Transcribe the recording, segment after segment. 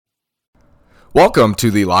Welcome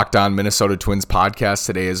to the Locked On Minnesota Twins podcast.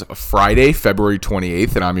 Today is Friday, February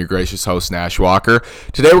 28th, and I'm your gracious host, Nash Walker.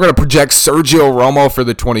 Today we're going to project Sergio Romo for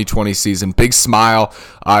the 2020 season. Big smile.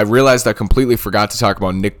 I realized I completely forgot to talk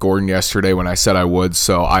about Nick Gordon yesterday when I said I would,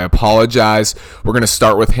 so I apologize. We're going to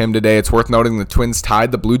start with him today. It's worth noting the Twins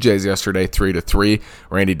tied the Blue Jays yesterday 3-3.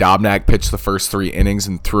 Randy Dobnak pitched the first 3 innings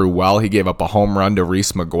and threw well. He gave up a home run to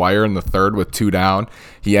Reese McGuire in the third with 2 down.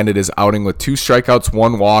 He ended his outing with 2 strikeouts,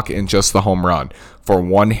 1 walk, and just the home run. For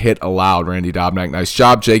 1 hit allowed, Randy Dobnak. Nice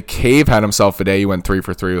job. Jake Cave had himself a day. He went 3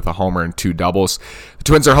 for 3 with a homer and 2 doubles. The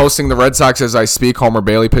Twins are hosting the Red Sox as I speak. Homer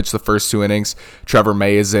Bailey pitched the first 2 innings. Trevor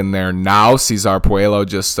May is in there now. Cesar Puello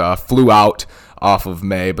just flew out off of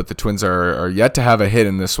May, but the Twins are yet to have a hit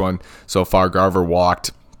in this one so far. Garver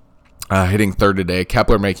walked. Hitting third today.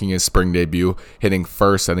 Kepler making his spring debut, hitting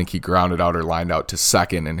first. I think he grounded out or lined out to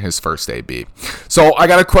second in his first AB. So I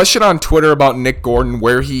got a question on Twitter about Nick Gordon,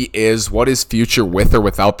 where he is, what his future with or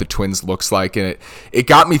without the Twins looks like. And it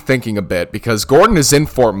got me thinking a bit because Gordon is in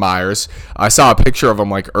Fort Myers. I saw a picture of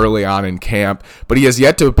him like early on in camp, but he has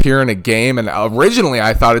yet to appear in a game. And originally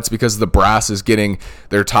I thought it's because the brass is getting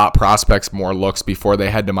their top prospects more looks before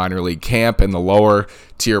they head to minor league camp, and the lower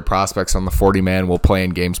tier prospects on the 40-man will play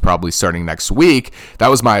in games probably starting next week. That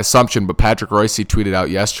was my assumption, but Patrick Royce tweeted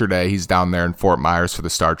out yesterday, he's down there in Fort Myers for the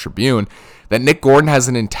Star Tribune, that Nick Gordon has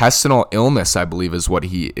an intestinal illness, I believe is what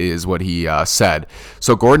he said.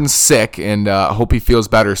 So Gordon's sick, and hope he feels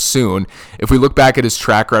better soon. If we look back at his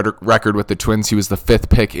track record with the Twins, he was the 5th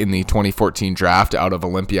pick in the 2014 draft out of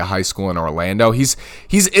Olympia High School in Orlando. He's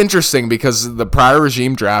interesting because the prior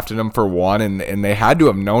regime drafted him for 1, and they had to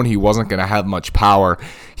have known he wasn't going to have much power.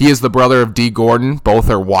 He is the brother of D. Gordon. Both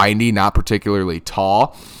are windy, not particularly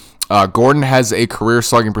tall. Gordon has a career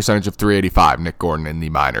slugging percentage of .385, Nick Gordon in the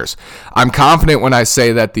minors. I'm confident when I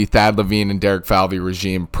say that the Thad Levine and Derek Falvey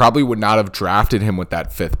regime probably would not have drafted him with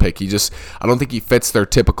that 5th pick. I don't think he fits their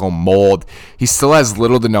typical mold. He still has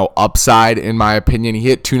little to no upside, in my opinion. He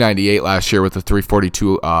hit .298 last year with a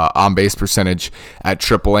 .342 on-base percentage at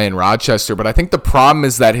AAA in Rochester, but I think the problem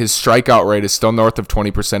is that his strikeout rate is still north of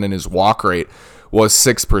 20% and his walk rate was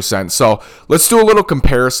 6%. So let's do a little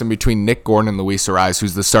comparison between Nick Gordon and Luis Arraez,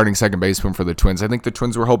 who's the starting second baseman for the Twins. I think the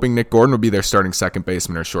Twins were hoping Nick Gordon would be their starting second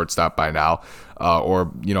baseman or shortstop by now, or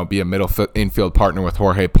be a middle infield partner with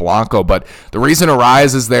Jorge Polanco. But the reason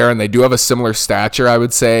Arraez is there, and they do have a similar stature, I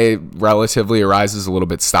would say, relatively. Arraez is a little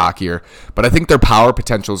bit stockier, but I think their power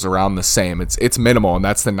potential is around the same. It's minimal, and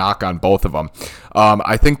that's the knock on both of them.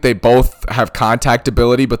 I think they both have contact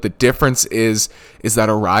ability, but the difference is that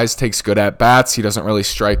Arraez takes good at-bats. He doesn't really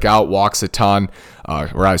strike out, walks a ton.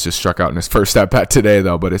 Arraez just struck out in his first at-bat today,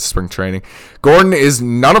 though, but it's spring training. Gordon is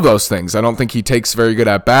none of those things. I don't think he takes very good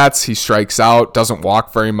at-bats. He strikes out, doesn't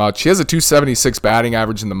walk very much. He has a .276 batting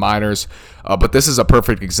average in the minors, but this is a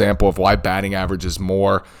perfect example of why batting average is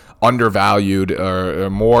more undervalued or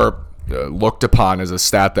more looked upon as a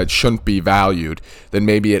stat that shouldn't be valued than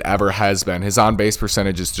maybe it ever has been. His on-base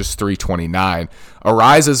percentage is just .329.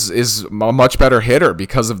 Arraez is a much better hitter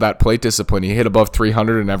because of that plate discipline. He hit above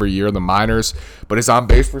 300 in every year in the minors, but his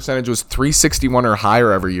on-base percentage was .361 or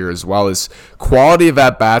higher every year as well. His quality of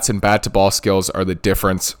at-bats and bat-to-ball skills are the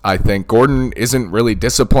difference, I think. Gordon isn't really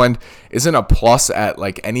disciplined, isn't a plus at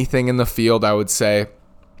like anything in the field, I would say,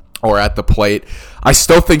 or at the plate. I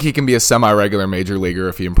still think he can be a semi-regular major leaguer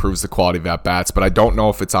if he improves the quality of at-bats, but I don't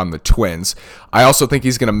know if it's on the Twins. I also think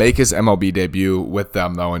he's going to make his MLB debut with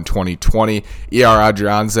them, though, in 2020. E.R.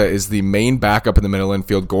 Adrianza is the main backup in the middle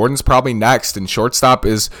infield. Gordon's probably next, and shortstop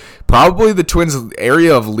is probably the Twins'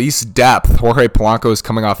 area of least depth. Jorge Polanco is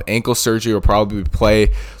coming off ankle surgery, will probably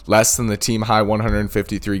play less than the team-high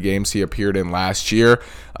 153 games he appeared in last year.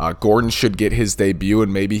 Gordon should get his debut,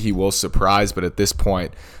 and maybe he will surprise, but at this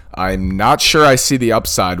point, I'm not sure I see the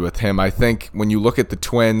upside with him. I think when you look at the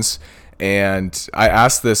Twins, and I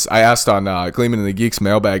asked on Gleeman and the Geeks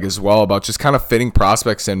mailbag as well about just kind of fitting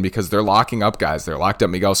prospects in because they're locking up guys. They're locked up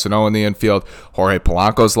Miguel Sano in the infield. Jorge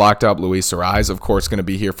Polanco's locked up. Luis Arraez, of course, going to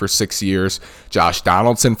be here for 6 years. Josh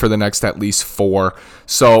Donaldson for the next at least 4.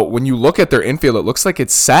 So when you look at their infield, it looks like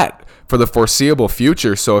it's set for the foreseeable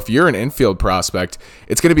future. So if you're an infield prospect,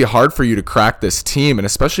 it's going to be hard for you to crack this team, and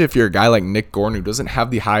especially if you're a guy like Nick Gordon who doesn't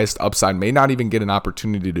have the highest upside, may not even get an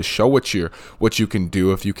opportunity to show what you can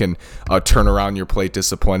do if you can turn around your plate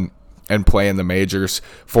discipline and play in the majors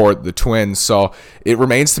for the Twins. So it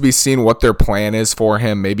remains to be seen what their plan is for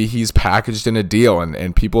him. Maybe he's packaged in a deal,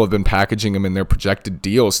 and people have been packaging him in their projected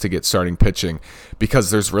deals to get starting pitching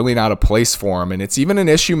because there's really not a place for him. And it's even an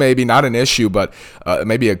issue, maybe not an issue, but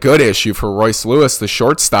maybe a good issue for Royce Lewis, the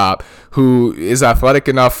shortstop, who is athletic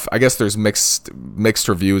enough. I guess there's mixed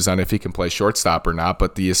reviews on if he can play shortstop or not,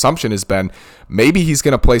 but the assumption has been maybe he's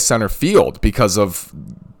going to play center field because of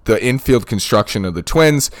the infield construction of the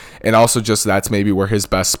Twins, and also just that's maybe where his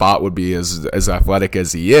best spot would be as athletic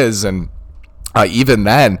as he is. And even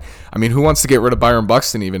then, I mean, who wants to get rid of Byron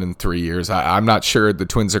Buxton even in 3 years? I'm not sure the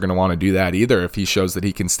Twins are going to want to do that either if he shows that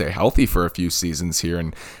he can stay healthy for a few seasons here,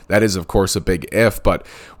 and that is, of course, a big if. But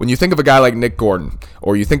when you think of a guy like Nick Gordon,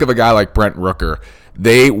 or you think of a guy like Brent Rooker,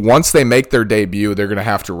 once they make their debut, they're going to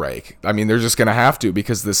have to rake. I mean, they're just going to have to,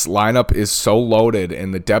 because this lineup is so loaded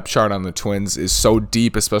and the depth chart on the Twins is so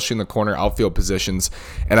deep, especially in the corner outfield positions.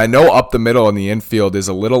 And I know up the middle in the infield is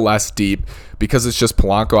a little less deep because it's just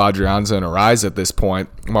Polanco, Adrianza, and Arraez at this point.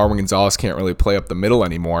 Marwin Gonzalez can't really play up the middle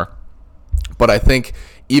anymore. But I think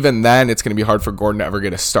even then, it's going to be hard for Gordon to ever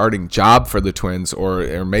get a starting job for the Twins,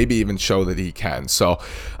 or maybe even show that he can. So,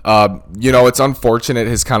 it's unfortunate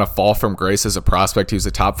his kind of fall from grace as a prospect. He was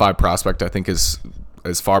a top 5 prospect, I think, as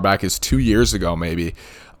far back as 2 years ago, maybe.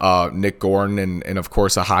 Nick Gordon, and of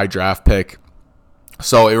course, a high draft pick.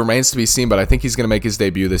 So it remains to be seen, but I think he's going to make his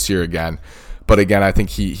debut this year again. But again, I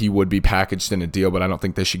think he would be packaged in a deal, but I don't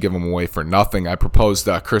think they should give him away for nothing. I proposed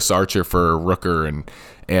Chris Archer for Rooker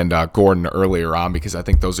and Gordon earlier on because I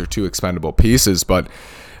think those are 2 expendable pieces. But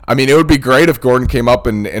I mean, it would be great if Gordon came up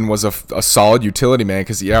and was a solid utility man,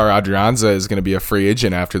 because Adrianza is going to be a free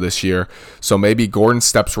agent after this year. So maybe Gordon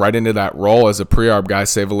steps right into that role as a pre-arb guy,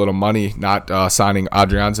 save a little money, not signing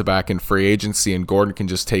Adrianza back in free agency, and Gordon can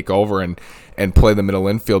just take over and play the middle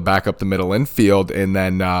infield, back up the middle infield, and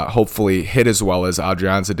then hopefully hit as well as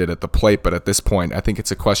Adrianza did at the plate. But at this point, I think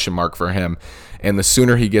it's a question mark for him. And the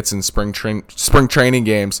sooner he gets in spring training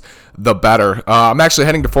games, the better. I'm actually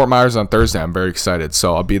heading to Fort Myers on Thursday. I'm very excited.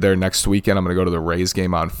 So I'll be there next weekend. I'm going to go to the Rays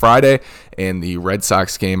game on Friday and the Red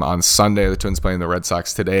Sox game on Sunday. The Twins playing the Red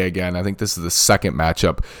Sox today again. I think this is the second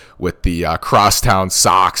matchup with the Crosstown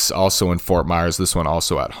Sox, also in Fort Myers. This one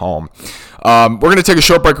also at home. We're going to take a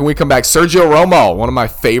short break. When we come back, Sergio Romo, one of my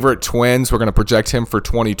favorite Twins. We're going to project him for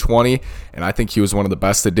 2020, and I think he was one of the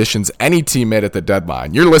best additions any team made at the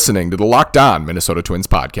deadline. You're listening to the Locked On Minnesota Twins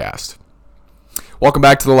podcast. Welcome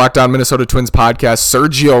back to the Locked On Minnesota Twins podcast.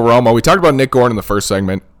 Sergio Romo. We talked about Nick Gordon in the first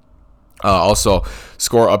segment. Also,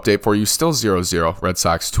 score update for you. Still 0-0 Red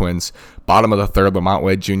Sox Twins. Bottom of the third, Lamont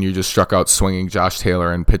Wade Jr. just struck out swinging Josh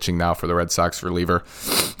Taylor, and pitching now for the Red Sox reliever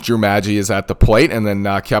Drew Maggi is at the plate, and then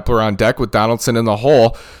Kepler on deck with Donaldson in the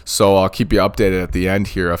hole. So I'll keep you updated at the end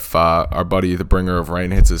here if our buddy, the bringer of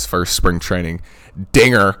rain, hits his first spring training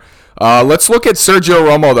dinger. Let's look at Sergio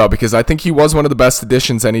Romo, though, because I think he was one of the best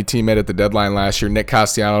additions any team made at the deadline last year. Nick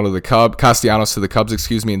Castellanos to the Cubs,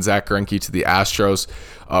 and Zach Greinke to the Astros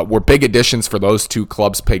were big additions for those 2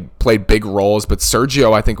 clubs, played big roles. But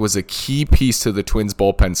Sergio, I think, was a key piece to the Twins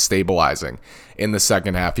bullpen stabilizing in the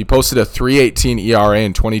second half. He posted a 3.18 ERA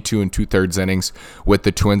in 22 2/3 innings with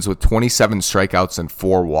the Twins, with 27 strikeouts and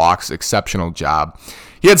 4 walks. Exceptional job.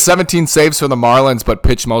 He had 17 saves for the Marlins, but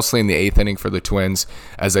pitched mostly in the 8th inning for the Twins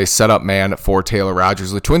as a setup man for Taylor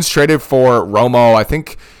Rogers. The Twins traded for Romo, I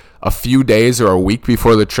think, a few days or a week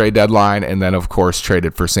before the trade deadline, and then, of course,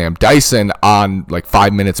 traded for Sam Dyson on like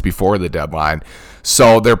 5 minutes before the deadline.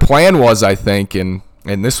 So their plan was, I think, and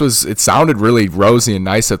it sounded really rosy and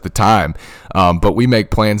nice at the time, but we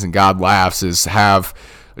make plans and God laughs, is have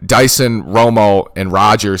Dyson, Romo, and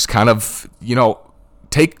Rogers kind of,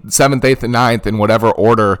 take 7th, 8th, and 9th in whatever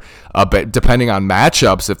order, but depending on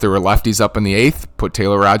matchups. If there were lefties up in the 8th, put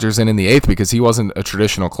Taylor Rogers in the 8th, because he wasn't a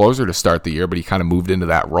traditional closer to start the year, but he kind of moved into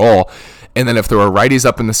that role. And then if there were righties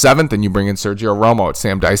up in the 7th, then you bring in Sergio Romo.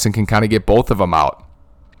 Sam Dyson can kind of get both of them out.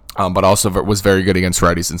 But also was very good against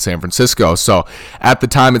righties in San Francisco. So at the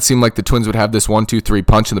time, it seemed like the Twins would have this 1-2-3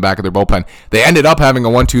 punch in the back of their bullpen. They ended up having a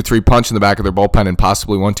 1-2-3 punch in the back of their bullpen, and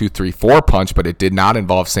possibly 1-2-3-4 punch, but it did not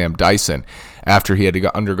involve Sam Dyson after he had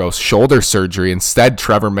to undergo shoulder surgery. Instead,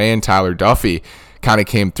 Trevor May and Tyler Duffy kind of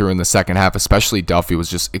came through in the second half. Especially Duffy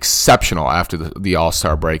was just exceptional after the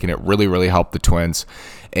All-Star break, and it really, really helped the Twins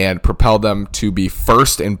and propelled them to be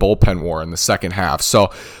first in bullpen war in the second half.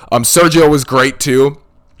 So Sergio was great too.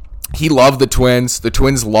 He loved the Twins. The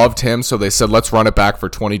Twins loved him, so they said, let's run it back for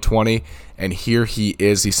 2020. and here he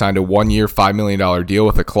is. He signed a 1-year, $5 million deal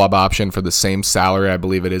with a club option for the same salary, I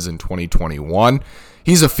believe it is, in 2021.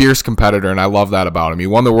 He's a fierce competitor, and I love that about him. He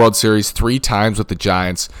won the World Series 3 times with the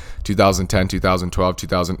Giants, 2010, 2012,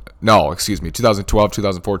 2012,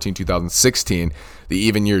 2014, 2016. The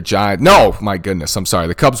even year Giants. No, my goodness, I'm sorry.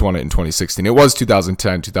 The Cubs won it in 2016. It was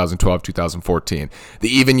 2010, 2012, 2014. The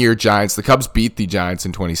even year Giants. The Cubs beat the Giants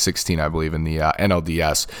in 2016, I believe, in the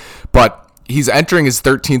NLDS. But he's entering his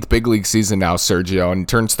 13th big league season now, Sergio, and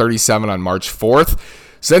turns 37 on March 4th.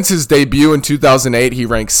 Since his debut in 2008, he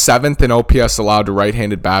ranks 7th in OPS allowed to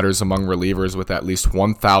right-handed batters among relievers with at least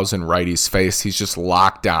 1,000 righties faced. He's just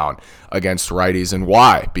locked down against righties. And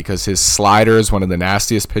why? Because his slider is one of the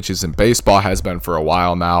nastiest pitches in baseball, has been for a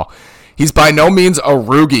while now. He's by no means a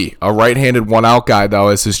Rugi, a right-handed one-out guy, though,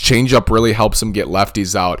 as his changeup really helps him get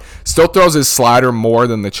lefties out. Still throws his slider more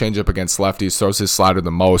than the changeup against lefties, throws his slider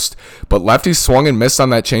the most. But lefties swung and missed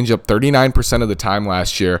on that changeup 39% of the time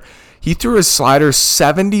last year. He threw his slider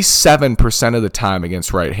 77% of the time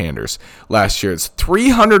against right-handers last year. It's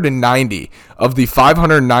 390 of the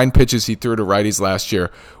 509 pitches he threw to righties last year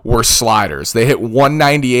were sliders. They hit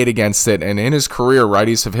 198 against it, and in his career,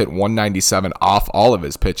 righties have hit 197 off all of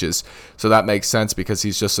his pitches. So that makes sense because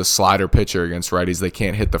he's just a slider pitcher against righties. They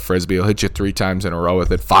can't hit the Frisbee. He'll hit you 3 times in a row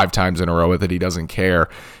with it, 5 times in a row with it. He doesn't care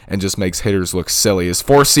and just makes hitters look silly. His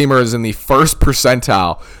four-seamer is in the first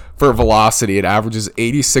percentile for velocity. It averages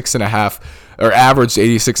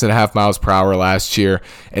 86.5 miles per hour last year.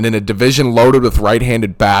 And in a division loaded with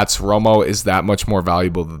right-handed bats, Romo is that much more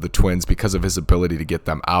valuable to the Twins because of his ability to get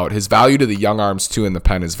them out. His value to the young arms, too, in the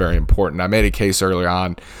pen is very important. I made a case earlier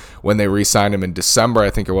on when they re-signed him in December,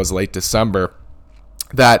 I think it was late December,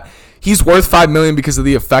 that he's worth $5 million because of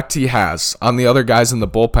the effect he has on the other guys in the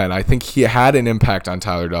bullpen. I think he had an impact on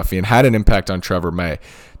Tyler Duffy and had an impact on Trevor May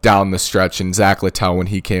down the stretch, and Zach Littell when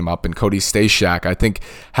he came up, and Cody Stashak. I think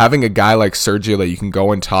having a guy like Sergio that you can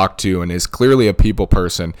go and talk to and is clearly a people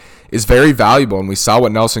person is very valuable, and we saw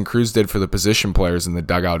what Nelson Cruz did for the position players in the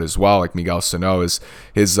dugout as well, like Miguel Sano is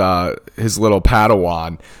his little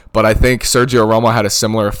Padawan. But I think Sergio Romo had a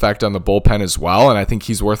similar effect on the bullpen as well, and I think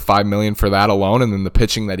he's worth $5 million for that alone. And then the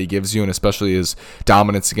pitching that he gives you, and especially his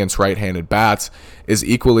dominance against right-handed bats, is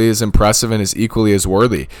equally as impressive and is equally as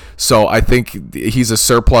worthy. So I think he's a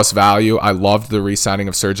surplus value. I loved the re-signing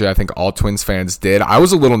of Sergio. I think all Twins fans did. I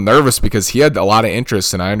was a little nervous because he had a lot of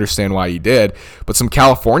interest, and I understand why he did. But some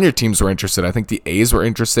California teams were interested. I think the A's were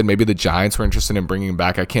interested. Maybe the Giants were interested in bringing him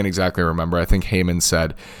back. I can't exactly remember. I think Heyman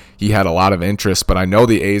said he had a lot of interest, but I know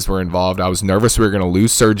the A's were involved. I was nervous we were going to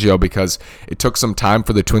lose Sergio because it took some time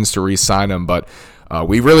for the Twins to re-sign him, but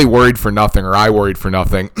we really worried for nothing, or I worried for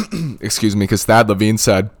nothing, excuse me, because Thad Levine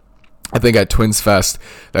said, I think at Twins Fest,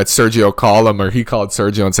 that Sergio called him, or he called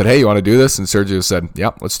Sergio and said, hey, you want to do this? And Sergio said,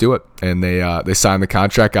 yep, let's do it. And they signed the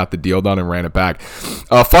contract, got the deal done, and ran it back.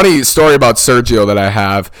 A funny story about Sergio that I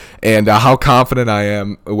have, and how confident I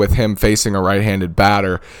am with him facing a right-handed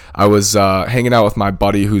batter. I was hanging out with my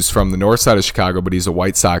buddy who's from the north side of Chicago, but he's a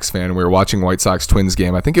White Sox fan, and we were watching White Sox Twins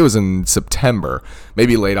game. I think it was in September,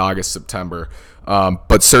 maybe late August, September.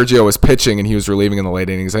 But Sergio was pitching, and he was relieving in the late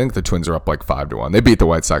innings. I think the Twins are up like 5-1. They beat the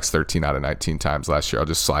White Sox 13 out of 19 times last year. I'll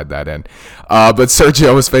just slide that in. But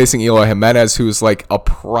Sergio was facing Eloy Jimenez, who's like a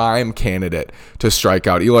prime candidate to strike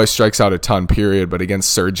out. Eloy strikes out a ton, period. But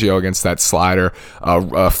against Sergio, against that slider,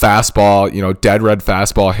 fastball, dead red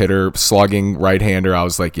fastball hitter, slugging right-hander, I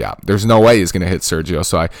was like, yeah, there's no way he's going to hit Sergio.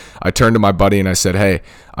 So I turned to my buddy and I said, hey,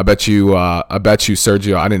 I bet you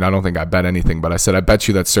Sergio, I don't think I bet anything, but I said, I bet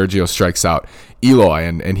you that Sergio strikes out Eloy,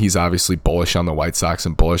 and he's obviously bullish on the White Sox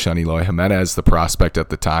and bullish on Eloy Jimenez, the prospect at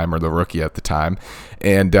the time, or the rookie at the time.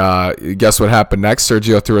 And guess what happened next?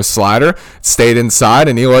 Sergio threw a slider, stayed inside,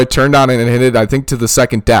 and Eloy turned on it and hit it, I think, to the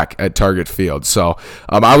second deck at Target Field. So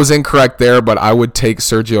I was incorrect there, but I would take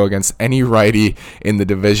Sergio against any righty in the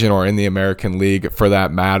division or in the American League for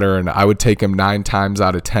that matter, and I would take him 9 times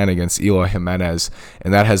out of 10 against Eloy Jimenez,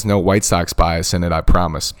 and that has no White Sox bias in it, I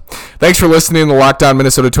promise. Thanks for listening to the Locked On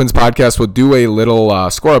Minnesota Twins podcast. We'll do a little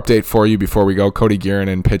score update for you before we go. Cody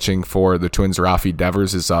Gearin pitching for the Twins. Rafi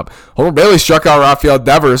Devers is up. Homer Bailey struck out Rafael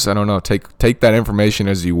Devers. I don't know. Take that information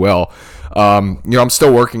as you will. I'm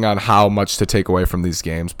still working on how much to take away from these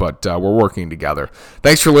games, but we're working together.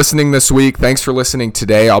 Thanks for listening this week. Thanks for listening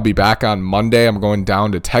today. I'll be back on Monday. I'm going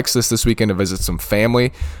down to Texas this weekend to visit some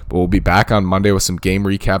family, but we'll be back on Monday with some game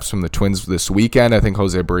recaps from the Twins this weekend. I think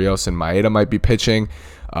Jose Barrios and Maeda might be pitching.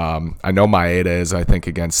 I know Maeda is, I think,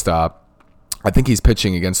 against I think he's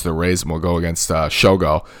pitching against the Rays and will go against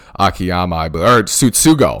Shogo Akiyama, or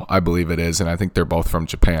Tsutsugo, I believe it is, and I think they're both from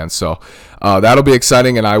Japan. So that'll be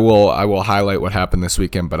exciting, and I will highlight what happened this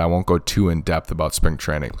weekend, but I won't go too in depth about spring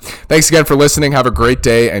training. Thanks again for listening. Have a great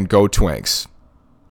day, and go Twinks.